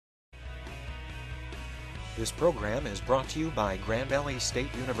This program is brought to you by Grand Valley State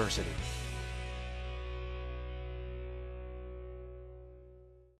University.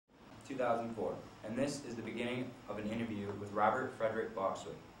 And this is the beginning of an interview with Robert Frederick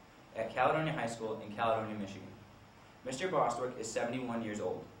Bostwick at Caledonia High School in Caledonia, Michigan. Mr. Bostwick is 71 years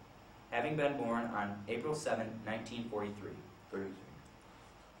old, having been born on April 7, 1943. 33.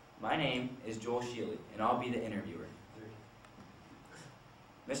 My name is Joel Shealy, and I'll be the interviewer.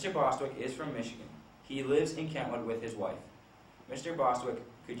 30. Mr. Bostwick is from Michigan. He lives in Kentwood with his wife. Mr. Bostwick,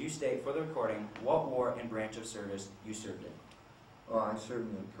 could you state for the recording what war and branch of service you served in? Well, I served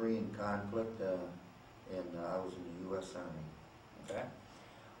in the Korean conflict, and I was in the U.S. Army. Okay.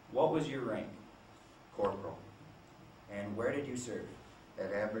 What was your rank? Corporal. And where did you serve?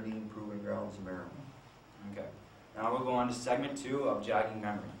 At Aberdeen Proving Grounds, Maryland. Okay. Now we'll go on to segment 2 of Jogging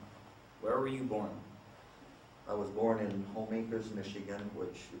Memory. Where were you born? I was born in Homeacres, Michigan,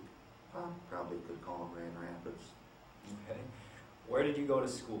 which you probably could call Grand Rapids. Okay. Where did you go to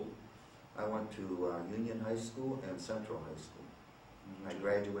school? I went to Union High School and Central High School. I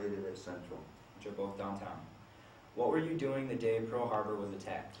graduated at Central. Which are both downtown. What were you doing the day Pearl Harbor was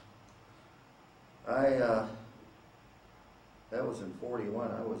attacked? That was in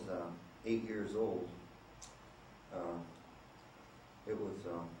 41. I was 8 years old. It was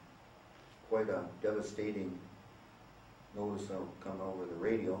quite a devastating notice come over the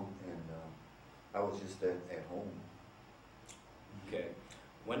radio, and I was just at home. Okay.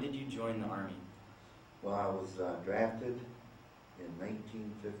 When did you join the Army? Well, I was drafted in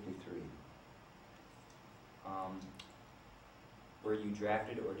 1953. Were you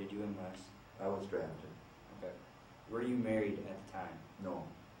drafted or did you enlist? I was drafted. Okay. Were you married at the time? No.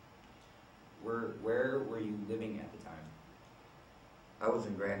 Where were you living at the time? I was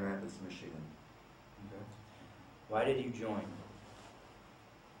in Grand Rapids, Michigan. Okay. Why did you join?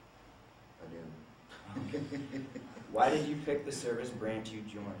 I didn't. Okay. Why did you pick the service branch you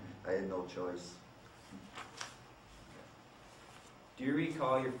joined? I had no choice. Do you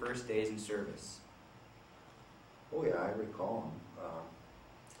recall your first days in service? Oh yeah, I recall them.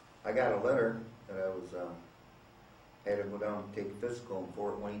 I got a letter that I was had to go down and take physical in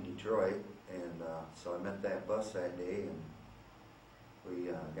Fort Wayne, Detroit, and so I met that bus that day, and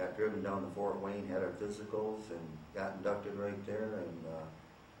we got driven down to Fort Wayne, had our physicals, and got inducted right there, and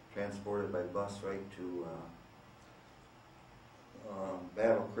transported by bus right to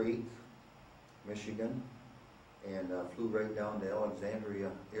Battle Creek, Michigan, and flew right down to Alexandria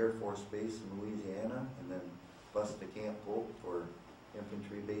Air Force Base in Louisiana, and then bus to Camp Polk for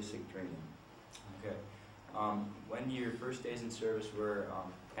infantry basic training. Okay. When your first days in service were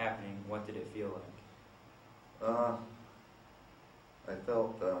happening, what did it feel like? I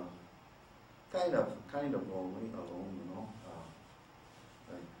felt kind of lonely, alone, you know.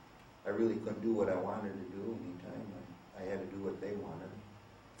 I really couldn't do what I wanted to do anytime. I had to do what they wanted.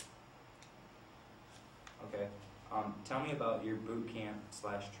 Okay. Tell me about your boot camp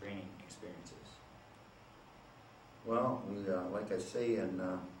 / training experiences. Well, we, like I say, in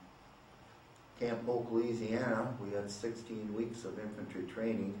Camp Polk, Louisiana, we had 16 weeks of infantry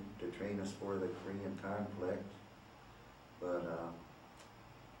training to train us for the Korean conflict. But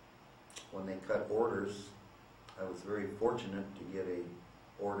when they cut orders, I was very fortunate to get a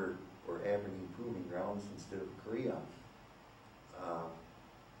order for Aberdeen Proving Grounds instead of Korea.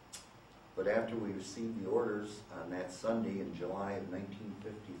 But after we received the orders on that Sunday in July of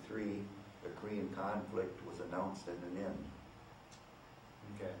 1953, the Korean conflict was announced at an end.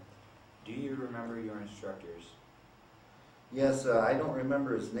 Okay. Do you remember your instructors? Yes, I don't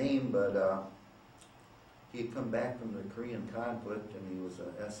remember his name, but he had come back from the Korean conflict, and he was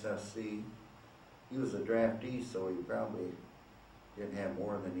an SSC. He was a draftee, so he probably didn't have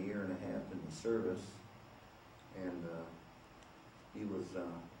more than a year and a half in the service. And he was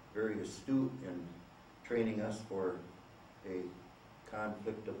very astute in training us for a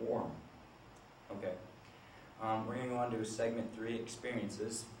conflict of war. Okay. We're going to go on to segment 3,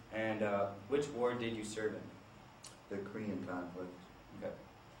 experiences. And which war did you serve in? The Korean conflict. Okay.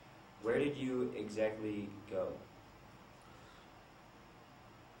 Where did you exactly go?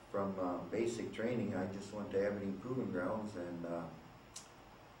 From basic training, I just went to Aberdeen Proving Grounds and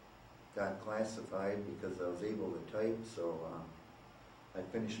got classified because I was able to type, so I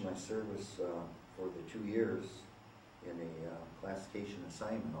finished my service for the 2 years in a classification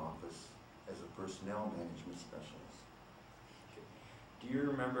assignment office as a personnel management specialist. Okay. Do you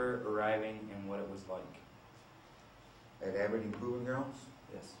remember arriving and what it was like? At Aberdeen Proving Grounds?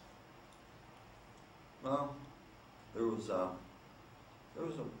 Yes. Well, there was a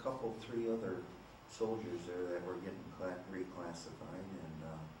couple, 3 other soldiers there that were getting reclassified, and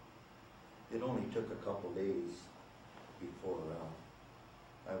It only took a couple days before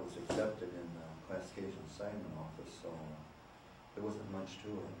I was accepted in the classification assignment office, so there wasn't much to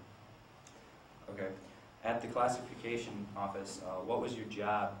it. Okay. At the classification office, what was your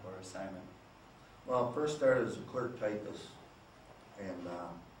job or assignment? Well, first started as a clerk typist and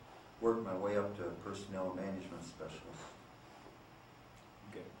worked my way up to personnel management specialist.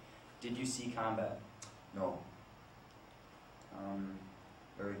 Okay. Did you see combat? No,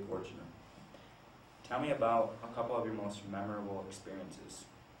 very fortunate. Tell me about a couple of your most memorable experiences.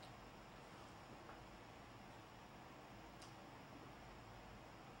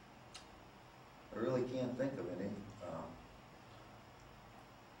 I really can't think of any,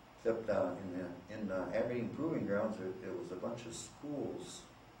 except in the Aberdeen Proving Grounds, there was a bunch of schools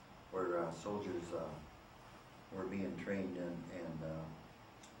where soldiers were being trained in, and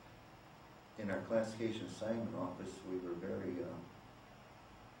in our classification assignment office, we were very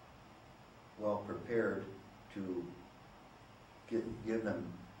well prepared to give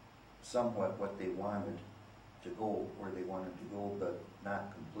them somewhat what they wanted to go, where they wanted to go, but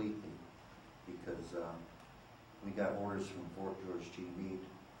not completely, because we got orders from Fort George G. Meade,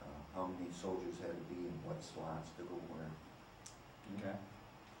 how many soldiers had to be in what slots to go where. Okay.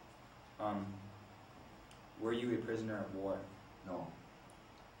 Were you a prisoner of war? No.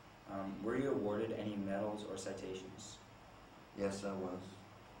 Were you awarded any medals or citations? Yes, I was.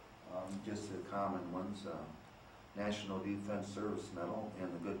 Just the common ones, National Defense Service Medal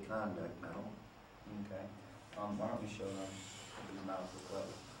and the Good Conduct Medal. Okay. Why don't we show them these medals as well?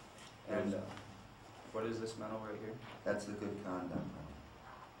 And what is this medal right here? That's the Good Conduct Medal.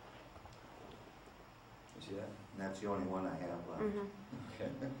 You see that? And that's the only one I have left. Okay.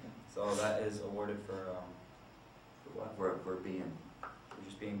 So that is awarded for what? For being For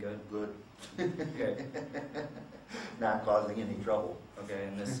just being good? good. Okay. Not causing any trouble. Okay,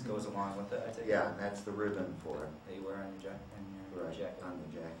 and this goes along with it, I take it? Yeah, that's the ribbon for it. That you wear on your Right, jacket? on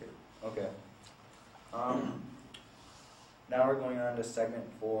the jacket. Okay. Now we're going on to segment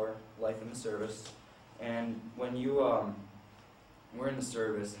 4, Life in the Service. And when you were in the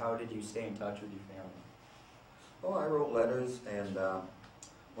service, how did you stay in touch with your family? Oh, I wrote letters, and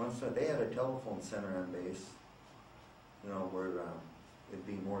once they had a telephone center on base, you know, where it'd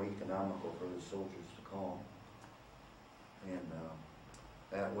be more economical for the soldiers to call, and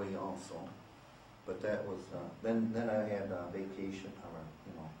that way also. But that was then I had vacation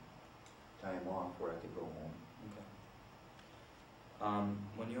or time off where I could go home. Okay.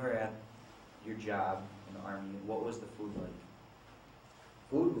 When you were at your job in the Army, what was the food like?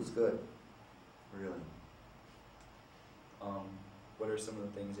 Food was good, really. What are some of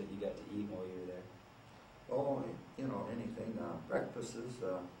the things that you got to eat while you were there? Oh, anything. Breakfasts,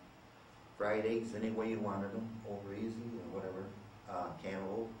 fried eggs any way you wanted them, over easy or whatever.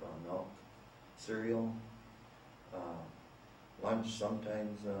 Cantaloupe, milk, cereal. Lunch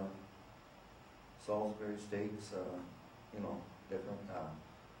sometimes Salisbury steaks, different.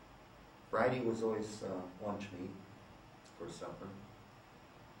 Friday was always lunch meat for supper.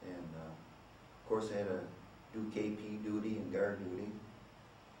 And of course I had to do KP duty and guard duty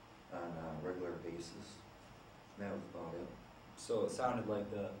on a regular basis. And that was about it. So it sounded like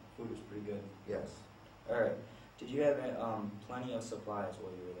the food was pretty good. Yes. All right. Did you have plenty of supplies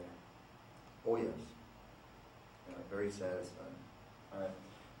while you were there? Oh yes. Very satisfied. All right.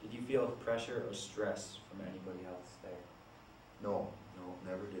 Did you feel pressure or stress from anybody else there? No,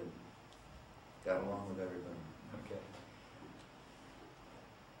 never did. Got along with everybody. Okay.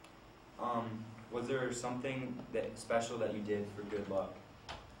 Was there something special that you did for good luck?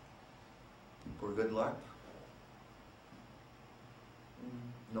 For good luck?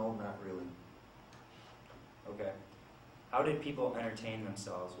 No, not really. Okay. How did people entertain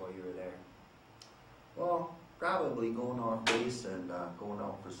themselves while you were there? Well, probably going off base and going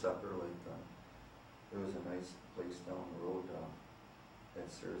out for supper. Like there was a nice place down the road that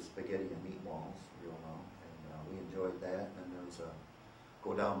serves spaghetti and meatballs real well, and we enjoyed that. And there was a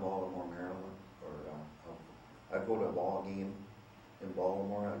go down Baltimore, Maryland, or I'd go to a ball game in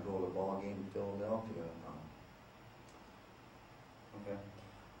Baltimore. I'd go to a ball game in Philadelphia. Okay.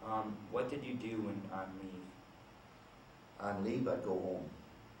 What did you do when on leave? On leave, I'd go home.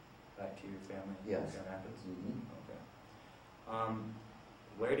 Back to your family? Yes. Grand Rapids? Mm-hmm. Okay.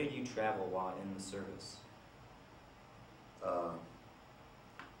 Where did you travel while in the service?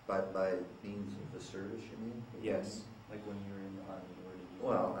 By means of the service, you mean? Yes. Like when you were in the Army, where did you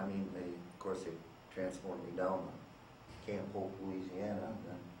Well, I mean, of course, they transported me down to Camp Hope, Louisiana, and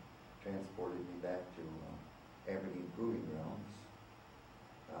then transported me back to Aberdeen Proving Grounds,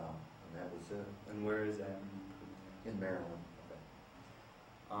 and that was it. And where is that? In Maryland. Okay.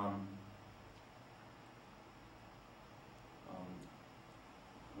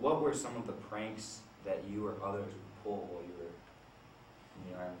 what were some of the pranks that you or others would pull while you were in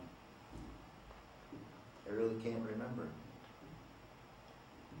the Army? I really can't remember.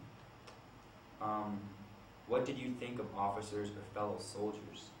 What did you think of officers or fellow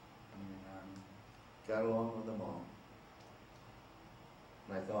soldiers in the Army? Got along with them all.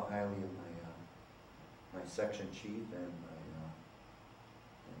 And I thought highly of my section chief and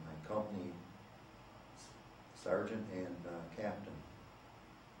my company sergeant and captain.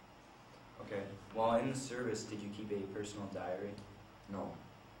 Okay. While in the service, did you keep a personal diary? No.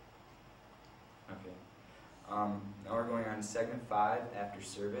 Okay. Now we're going on to segment 5, after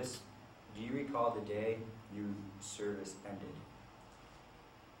service. Do you recall the day your service ended?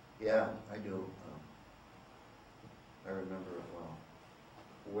 Yeah, I do. I remember it well.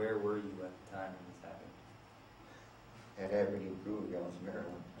 Where were you at the time when this happened? At Aberdeen Proving Grounds,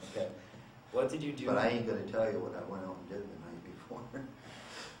 Maryland. Okay. What did you do? But I ain't gonna tell you what I went out and did the night before.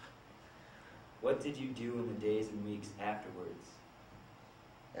 What did you do in the days and weeks afterwards?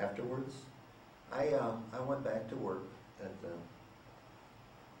 Afterwards, I went back to work at the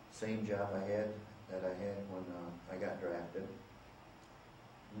same job I had when I got drafted.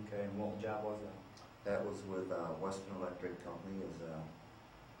 Okay, and what job was that? That was with Western Electric Company as a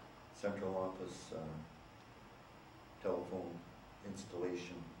central office telephone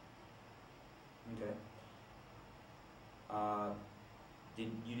installation. Okay.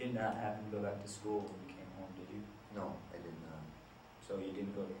 You did not happen to go back to school when you came home, did you? No, I did not. So you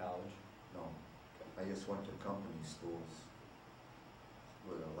didn't go to college? No. I just went to company schools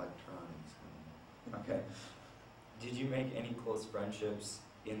with electronics. Okay. Did you make any close friendships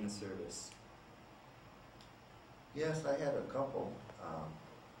in the service? Yes, I had a couple.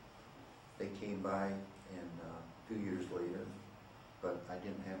 They came by and 2 years later, but I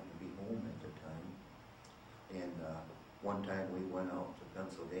didn't happen to be home at the time. And one time we went out to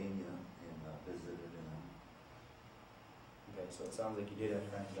Pennsylvania and visited them. Okay, so it sounds like you did have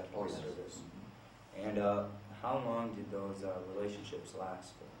friends after Oh, the yes. service. And how long did those relationships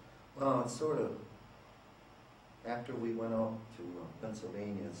last for? Well, it's sort of, after we went out to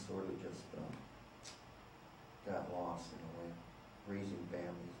Pennsylvania, it sort of just got lost in a way, raising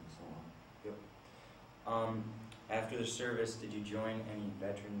families and so on. Yep. After the service, did you join any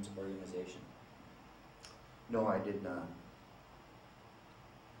veterans organization? No, I did not.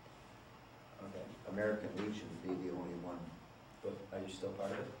 Okay. American Legion would be the only one. But are you still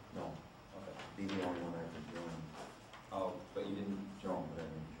part of it? No, Okay. be the only one I could join. Oh, but you didn't No, but I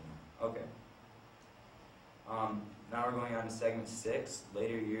didn't join. Okay. Now we're going on to segment 6,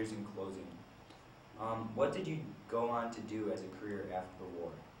 later years in closing. What did you go on to do as a career after the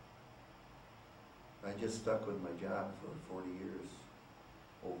war? I just stuck with my job for 40 years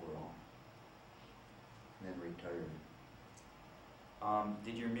overall, and then retired.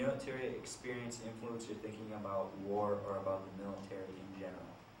 Did your military experience influence your thinking about war or about the military in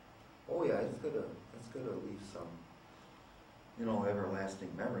general? Oh yeah, it's gonna leave some,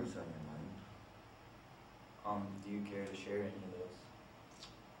 everlasting memories on your mind. Do you care to share any of those?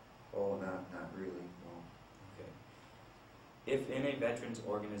 Oh, not really, no. Okay. If in a veterans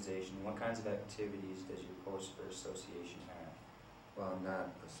organization, what kinds of activities does your post or association have? Well, I'm not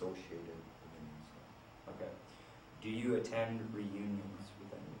associated with any, so. Okay. Do you attend reunions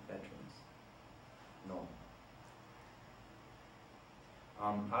with any veterans? No.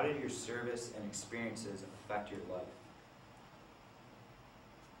 How did your service and experiences affect your life?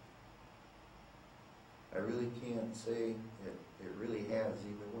 I really can't say it really has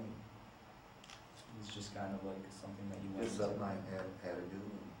either way. It's just kind of like something that you Just wanted something to. I had to do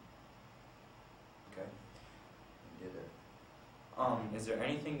Okay. and did it. Is there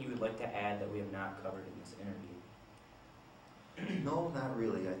anything you would like to add that we have not covered in this interview? No, not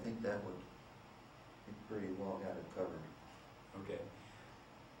really. I think that would, you pretty well got it covered. Okay.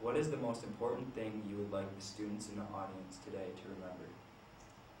 What is the most important thing you would like the students in the audience today to remember?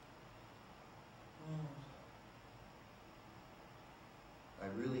 I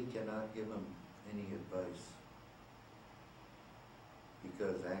really cannot give them any advice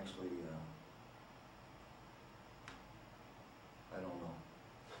because actually, I don't know.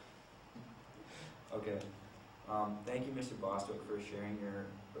 Okay. Thank you, Mr. Bostwick, for sharing your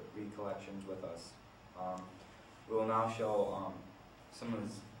recollections with us. We will now show some of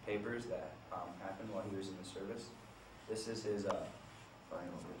his papers that happened while he was in the service. This is his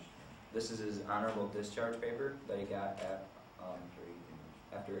Final discharge. this is his honorable discharge paper that he got at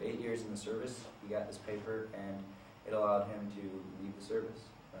after 8 years in the service. He got this paper, and it allowed him to leave the service.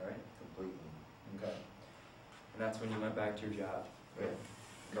 All right. Completely. Okay. And that's when you went back to your job. Yeah.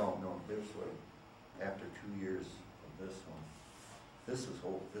 No, this way. After 2 years of this one. This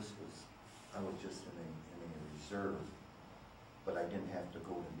was, I was just in a reserve, but I didn't have to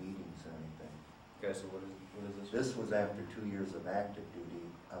go to meetings or anything. Okay, so what is this? This was after 2 years of active duty,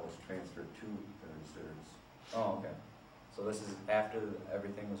 I was transferred to the reserves. Oh, okay. So this is after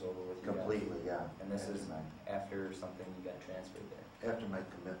everything was over with you guys? Completely, yeah. And this is after something you got transferred there? After my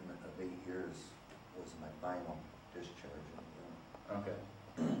commitment of 8 years was my final discharge. Okay.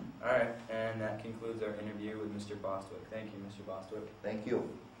 All right, and that concludes our interview with Mr. Bostwick. Thank you, Mr. Bostwick. Thank you.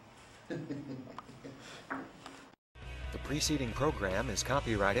 The preceding program is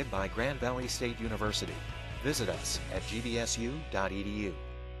copyrighted by Grand Valley State University. Visit us at gvsu.edu.